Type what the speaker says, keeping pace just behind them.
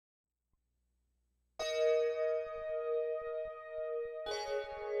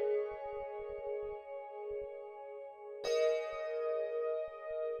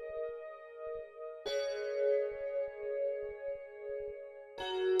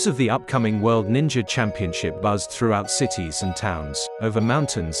of the upcoming World Ninja Championship buzzed throughout cities and towns, over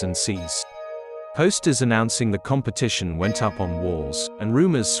mountains and seas. Posters announcing the competition went up on walls, and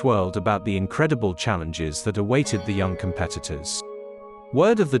rumors swirled about the incredible challenges that awaited the young competitors.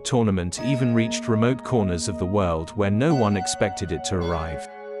 Word of the tournament even reached remote corners of the world where no one expected it to arrive.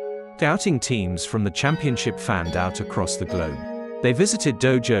 Scouting teams from the championship fanned out across the globe. They visited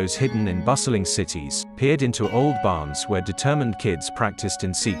dojos hidden in bustling cities, peered into old barns where determined kids practiced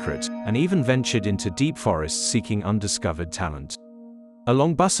in secret, and even ventured into deep forests seeking undiscovered talent.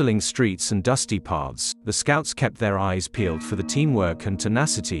 Along bustling streets and dusty paths, the scouts kept their eyes peeled for the teamwork and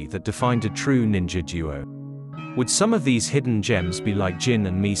tenacity that defined a true ninja duo. Would some of these hidden gems be like Jin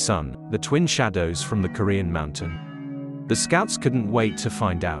and Mi-sun, the twin shadows from the Korean mountain? The scouts couldn't wait to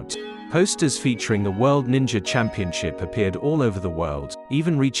find out. Posters featuring the World Ninja Championship appeared all over the world,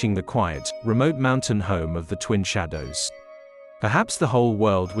 even reaching the quiet, remote mountain home of the twin shadows. Perhaps the whole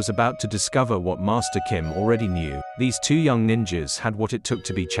world was about to discover what Master Kim already knew: these two young ninjas had what it took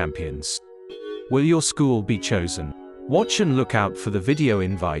to be champions. Will your school be chosen? Watch and look out for the video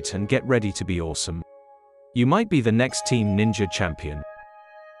invite and get ready to be awesome. You might be the next Team Ninja champion.